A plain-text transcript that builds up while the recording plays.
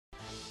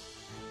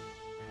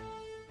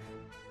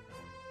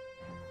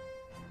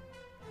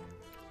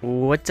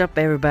What's up,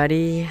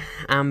 everybody?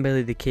 I'm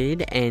Billy the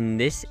Kid, and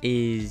this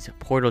is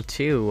Portal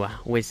 2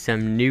 with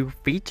some new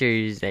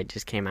features that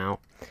just came out,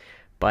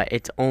 but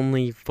it's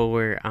only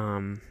for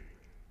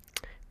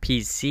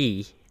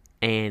PC,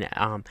 and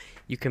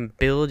you can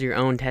build your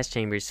own test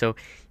chambers. So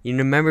you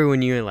remember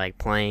when you were like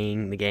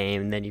playing the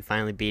game, and then you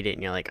finally beat it,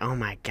 and you're like, oh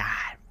my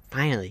god,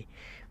 finally!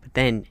 But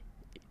then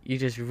you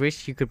just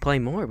wish you could play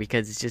more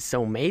because it's just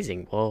so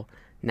amazing. Well,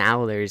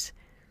 now there's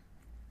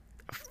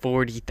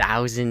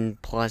 40,000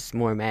 plus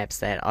more maps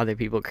that other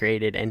people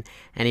created, and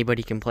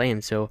anybody can play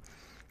them. So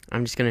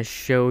I'm just gonna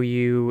show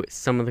you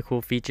some of the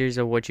cool features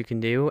of what you can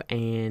do,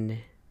 and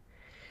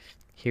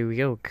here we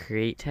go.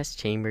 Create test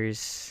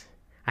chambers.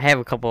 I have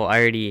a couple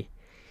already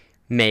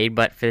made,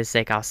 but for the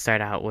sake I'll start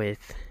out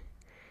with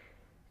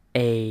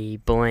a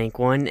blank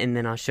one, and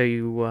then I'll show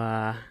you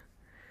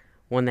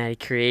one that I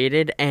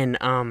created, and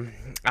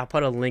I'll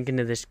put a link in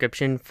the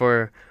description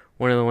for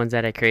one of the ones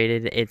that I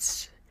created.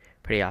 It's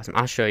pretty awesome.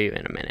 I'll show you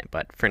in a minute,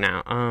 but for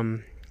now,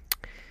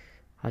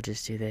 I'll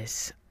just do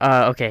this.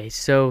 Okay,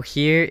 so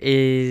here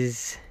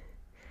is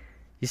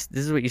this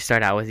is what you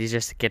start out with. You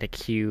just get a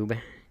cube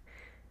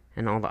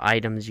and all the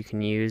items you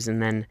can use, and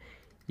then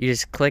you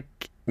just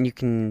click, and you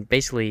can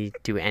basically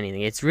do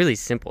anything. It's really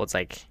simple. It's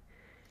like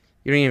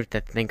you don't even have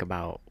to think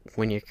about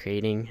when you're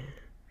creating.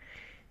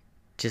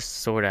 Just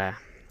sorta,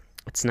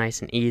 it's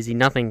nice and easy.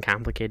 Nothing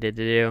complicated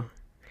to do.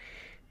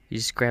 You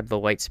just grab the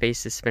white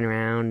space to spin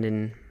around,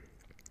 and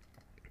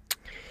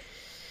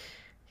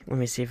let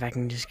me see if I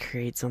can just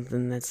create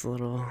something that's a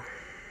little,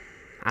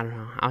 I don't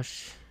know,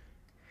 let's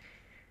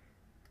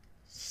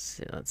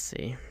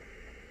see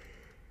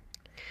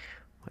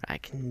what I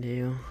can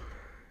do.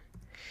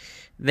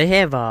 They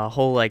have a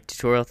whole like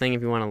tutorial thing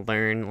if you want to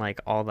learn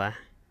like all the,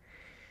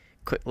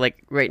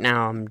 like right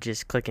now I'm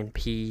just clicking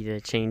P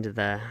to change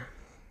the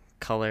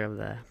color of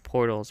the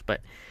portals, but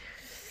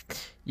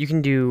you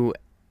can do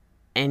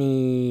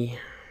any,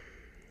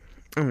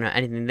 I don't know,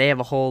 anything. They have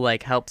a whole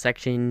like help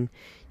section.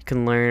 You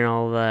can learn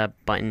all the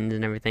buttons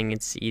and everything.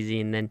 It's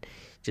easy, and then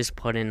just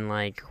put in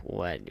like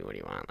what do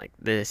you want, like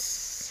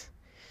this.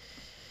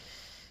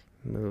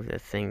 Move the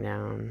thing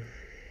down,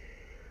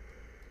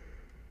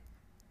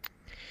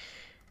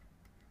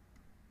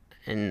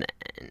 and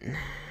then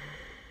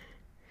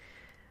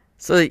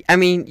so I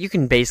mean you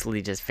can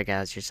basically just figure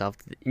out yourself.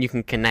 You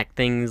can connect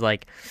things,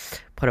 like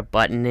put a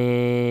button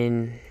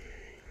in.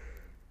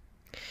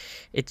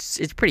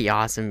 It's pretty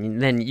awesome.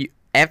 And then you,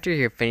 after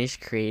you're finished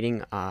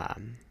creating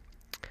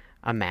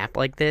a map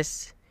like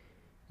this,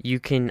 you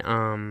can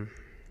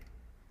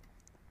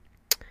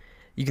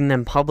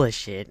then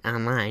publish it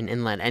online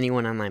and let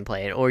anyone online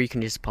play it, or you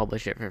can just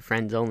publish it for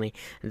friends only,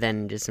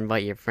 then just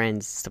invite your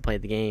friends to play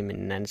the game,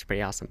 and then it's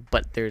pretty awesome.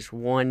 But there's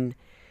one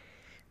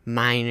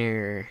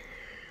minor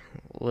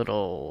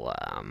little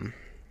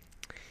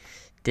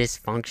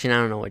dysfunction, I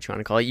don't know what you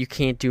want to call it. You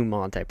can't do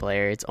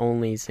multiplayer. It's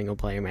only single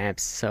player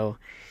maps, so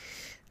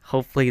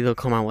hopefully they'll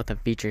come out with a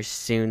feature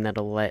soon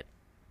that'll let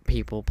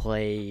people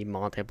play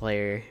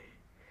multiplayer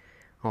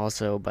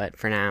also, but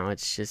for now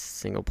it's just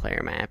single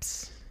player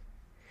maps.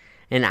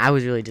 And I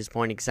was really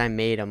disappointed because I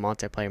made a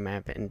multiplayer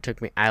map, and it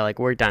took me, I like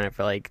worked on it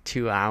for like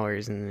 2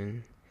 hours,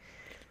 and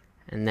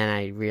then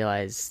I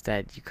realized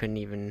that you couldn't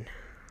even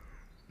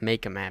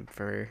make a map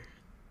for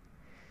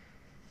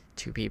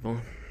 2 people.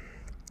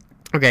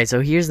 Okay,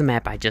 so here's the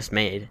map I just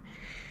made.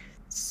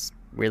 It's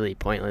really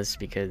pointless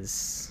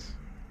because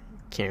you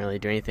can't really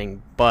do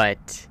anything,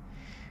 but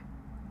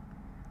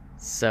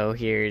so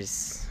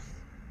here's,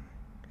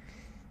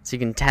 so you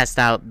can test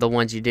out the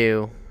ones you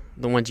do,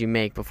 the ones you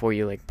make before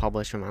you like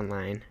publish them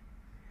online.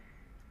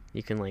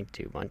 You can like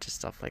do a bunch of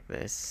stuff like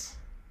this.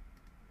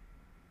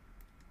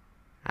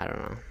 I don't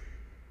know.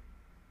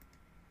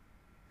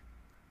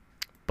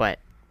 But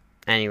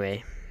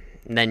anyway,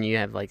 then you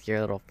have like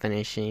your little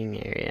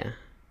finishing area.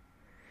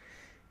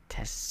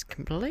 Test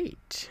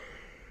complete.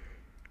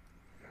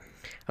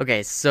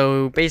 Okay,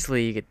 so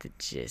basically you get the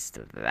gist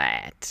of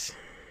that.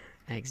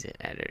 Exit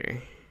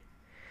editor.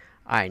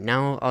 Alright,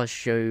 now I'll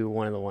show you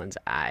one of the ones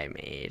I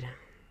made.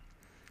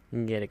 You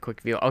can get a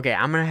quick view. Okay,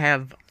 I'm gonna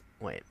have,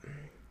 wait.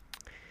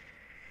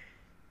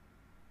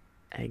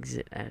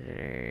 Exit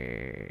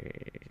editor,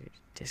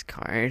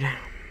 discard.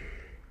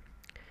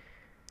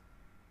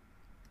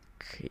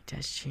 Create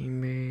test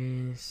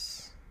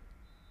chambers.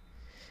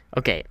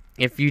 Okay,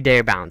 if you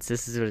dare bounce,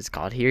 this is what it's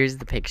called. Here's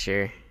the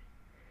picture.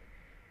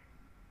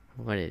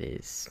 What it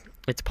is.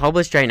 It's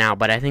published right now,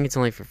 but I think it's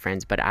only for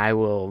friends, but I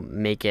will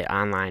make it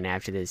online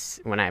after this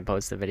when I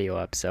post the video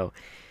up, so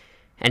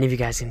any of you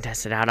guys can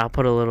test it out. I'll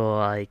put a little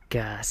like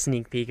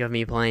sneak peek of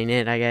me playing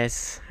it, I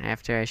guess,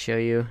 after I show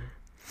you.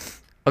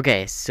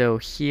 Okay, so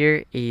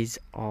here is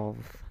all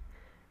of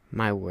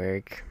my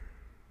work.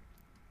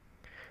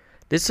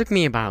 This took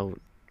me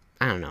about,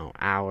 I don't know,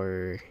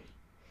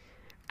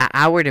 an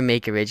hour to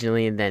make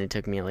originally, and then it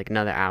took me like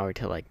another hour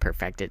to like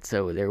perfect it,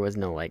 so there was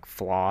no like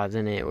flaws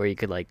in it where you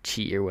could like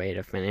cheat your way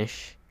to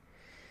finish.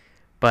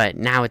 But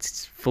now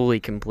it's fully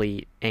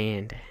complete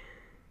and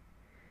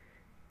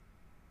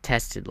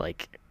tested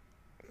like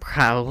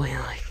probably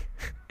like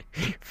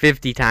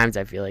 50 times.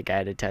 I feel like I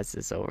had to test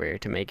this over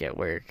to make it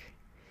work.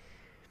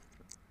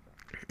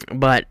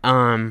 But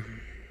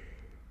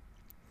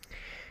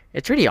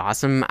it's pretty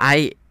awesome.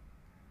 I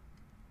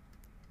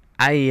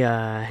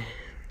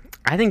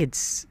think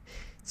it's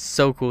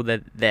so cool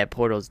that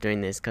Portal's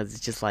doing this, because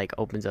it just like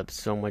opens up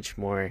so much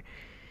more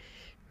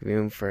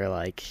room for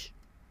like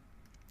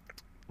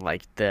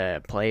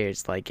the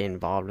players like get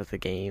involved with the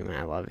game, and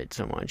I love it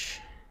so much.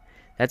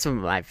 That's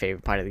my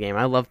favorite part of the game.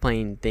 I love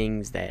playing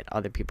things that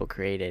other people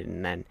created,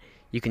 and then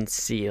you can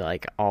see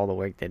like all the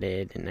work they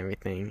did and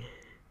everything.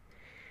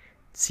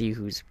 See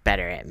who's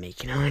better at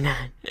making it or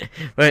not.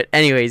 But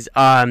anyways,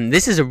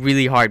 this is a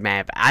really hard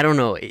map. I don't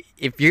know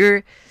if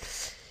you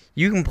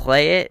can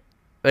play it,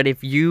 but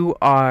if you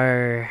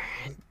are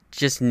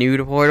just new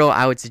to Portal,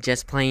 I would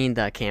suggest playing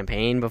the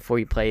campaign before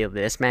you play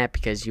this map,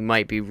 because you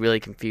might be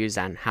really confused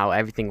on how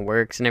everything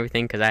works and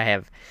everything, because I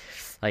have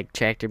like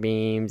tractor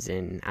beams,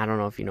 and I don't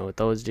know if you know what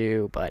those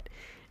do, but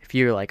if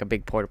you're like a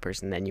big Portal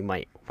person, then you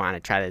might want to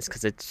try this,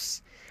 because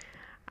it's,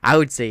 I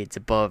would say it's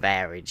above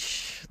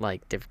average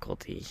like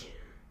difficulty.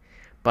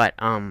 But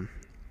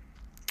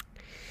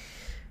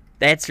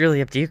that's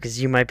really up to you, because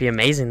you might be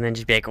amazing and then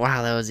just be like,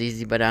 wow, that was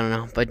easy. But I don't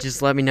know. But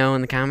just let me know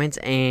in the comments,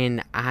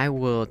 and I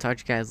will talk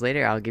to you guys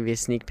later. I'll give you a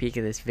sneak peek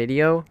of this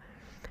video,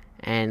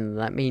 and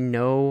let me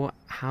know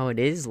how it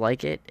is.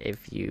 Like it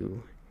if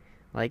you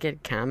like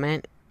it,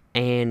 comment,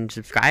 and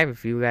subscribe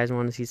if you guys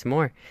want to see some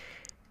more.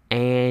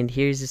 And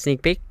here's a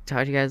sneak peek.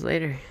 Talk to you guys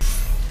later.